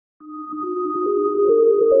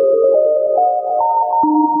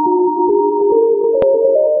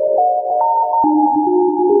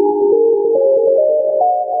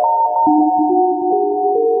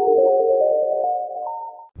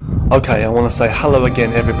Okay, I want to say hello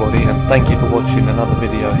again everybody, and thank you for watching another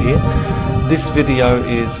video here. This video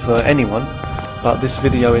is for anyone, but this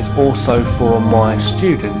video is also for my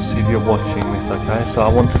students if you're watching this, okay? So I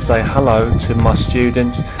want to say hello to my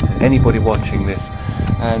students and anybody watching this,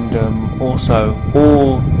 and also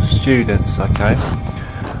all students, okay?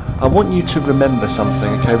 I want you to remember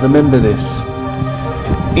something, okay? Remember this.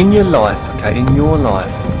 In your life, okay, in your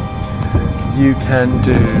life, you can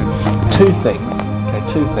do two things,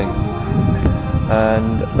 okay, two things.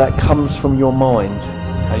 And that comes from your mind,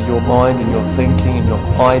 okay? Your mind and your thinking and your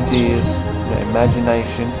ideas, your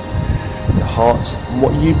imagination, your heart,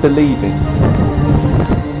 what you believe in.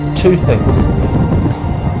 Two things.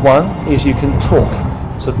 One is you can talk,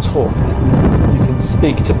 so talk. You can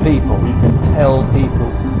speak to people, you can tell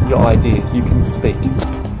people your ideas, you can speak.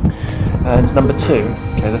 And number two,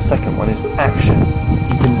 okay, the second one is action.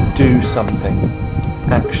 You can do something,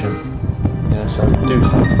 action, you know, so do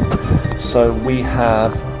something. So we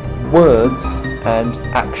have words and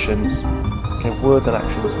actions, okay, words and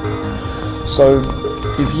actions. So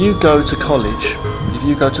if you go to college,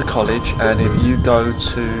 and if you go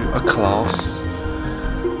to a class,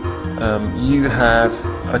 you have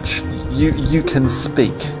you can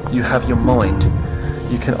speak, you have your mind,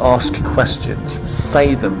 you can ask questions,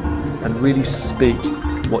 say them, and really speak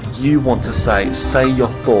what you want to say your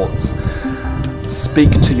thoughts, speak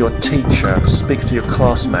to your teacher, speak to your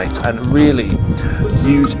classmates, and really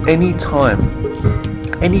use any time,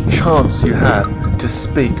 any chance you have to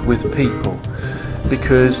speak with people.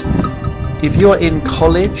 Because if you are in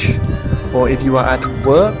college, or if you are at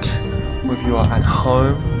work, or if you are at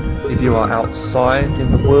home, if you are outside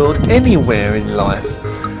in the world, anywhere in life,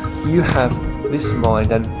 you have this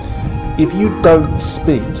mind, and if you don't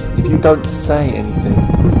speak, if you don't say anything,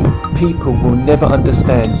 people will never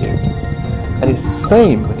understand you. And it's the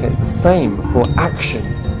same, okay, it's the same for action.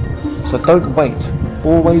 So don't wait,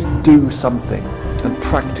 always do something and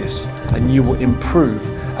practice, and you will improve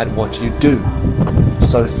at what you do.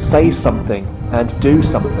 So say something and do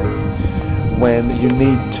something when you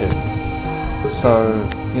need to. So,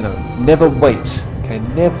 you know, never wait, okay,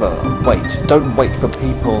 never wait. Don't wait for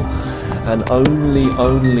people and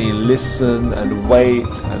only listen and wait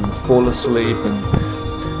and fall asleep.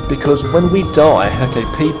 And because when we die, okay,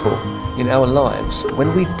 people in our lives,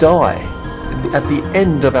 when we die, at the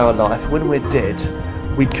end of our life, when we're dead,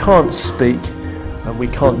 we can't speak and we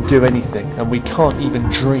can't do anything and we can't even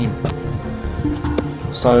dream.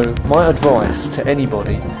 So my advice to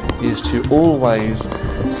anybody is to always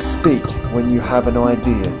speak when you have an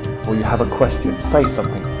idea or you have a question. Say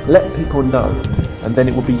something, let people know, and then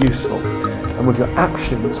it will be useful. And with your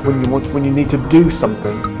actions, when you need to do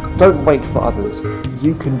something, don't wait for others.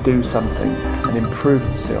 You can do something and improve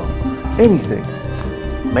yourself. Anything.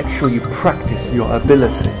 Make sure you practice your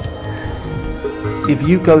ability. If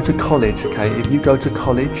you go to college, okay, if you go to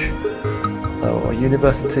college or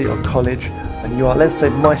university or college, and you are, let's say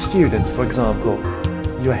my students for example,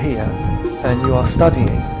 you're here and you are studying,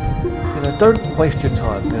 you know, don't waste your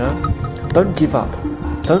time, you know, don't give up.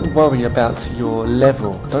 Don't worry about your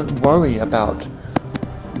level. Don't worry about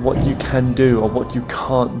what you can do or what you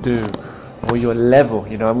can't do, or your level,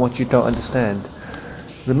 you know, and what you don't understand.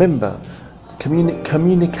 Remember,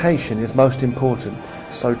 communication is most important.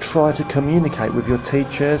 So try to communicate with your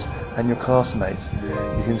teachers and your classmates.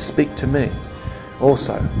 You can speak to me.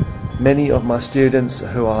 Also, many of my students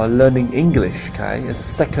who are learning English, okay, as a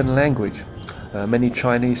second language, many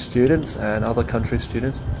Chinese students and other country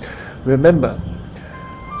students, remember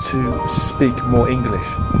to speak more English.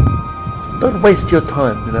 Don't waste your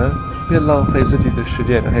time, you know. 别浪费自己的时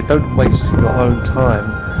间, okay? Don't waste your own time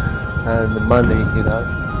and money, you know.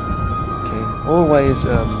 Okay? Always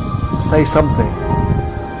say something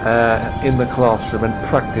in the classroom and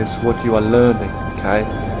practice what you are learning, okay?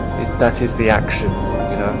 That is the action,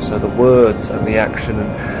 you know. So the words and the action,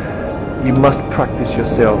 and you must practice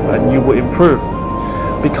yourself and you will improve.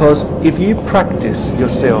 Because if you practice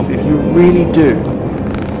yourself, if you really do,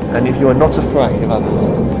 and if you are not afraid of others,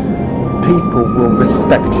 people will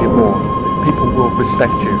respect you more. People will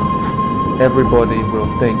respect you. Everybody will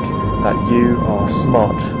think that you are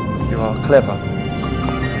smart, you are clever,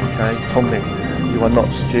 okay, 聪明. You are not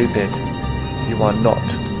stupid, you are not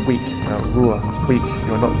weak, weak,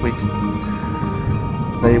 you are not weak.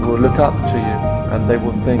 They will look up to you and they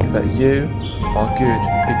will think that you are good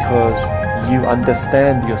because you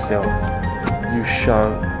understand yourself. You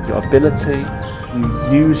show your ability,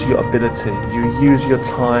 you use your ability, you use your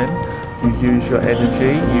time, you use your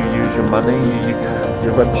energy, you use your money,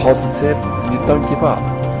 you're very positive, and you don't give up,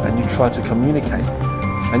 and you try to communicate,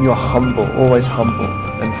 and you're humble, always humble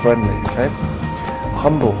and friendly, okay?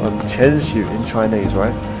 humble, 谦虚 in Chinese,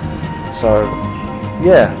 right? So,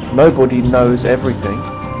 yeah, nobody knows everything,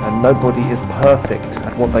 and nobody is perfect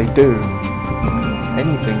at what they do,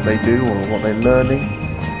 anything they do or what they're learning.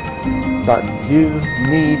 But you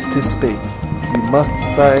need to speak. You must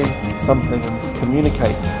say something and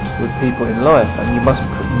communicate with people in life, and you must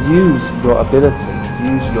use your ability,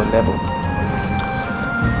 use your level.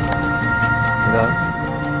 You know?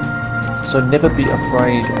 So never be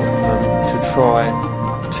afraid to try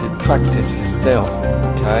to practice yourself,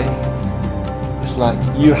 okay? It's like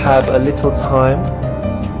you have a little time,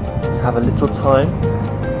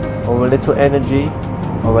 or a little energy,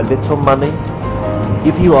 or a little money.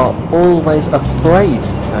 If you are always afraid,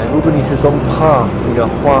 okay? 如果你是从怕那个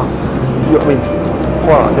花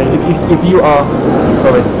，if you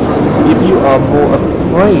are more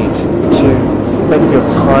afraid to spend your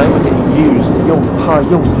time and use 怕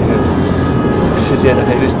用这个时间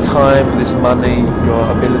okay, this time, this money, your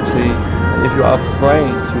ability, if you are afraid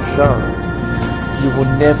to show, you will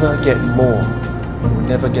never get more. You will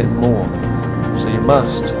never get more. So you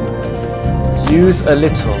must use a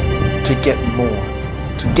little to get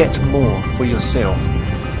more for yourself.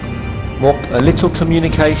 A little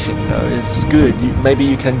communication, you know, is good. Maybe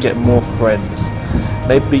you can get more friends.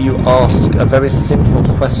 Maybe you ask a very simple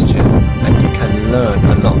question and you can learn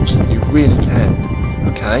a lot. You really can,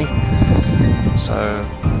 okay? So,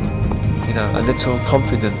 you know, a little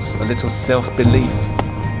confidence, a little self-belief,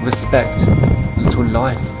 respect, a little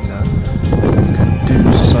life, you know. You can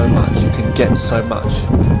do so much, you can get so much.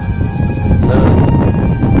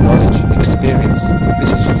 Learn, knowledge, experience.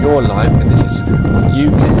 This is your life and this is what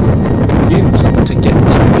you can use to get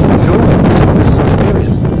to enjoy this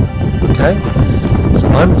experience, okay? So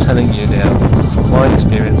I'm telling you now, from my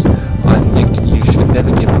experience, I think you should never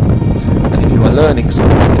give up. And if you are learning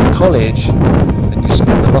something in college, and you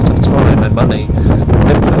spend a lot of time and money,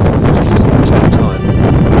 remember to use your time.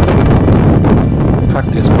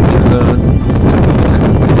 Practice what you learn, communicate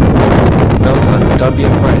what you learn. Well done, don't be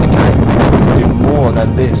afraid, okay? You can do more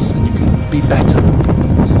than this, and you can be better.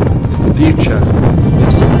 In the future,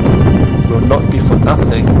 this will not be for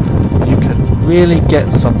nothing. You can really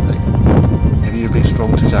get something if you be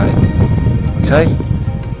strong today, okay?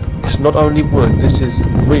 It's not only word, this is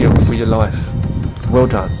real for your life. Well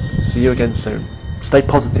done. See you again soon. Stay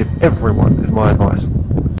positive, everyone, is my advice.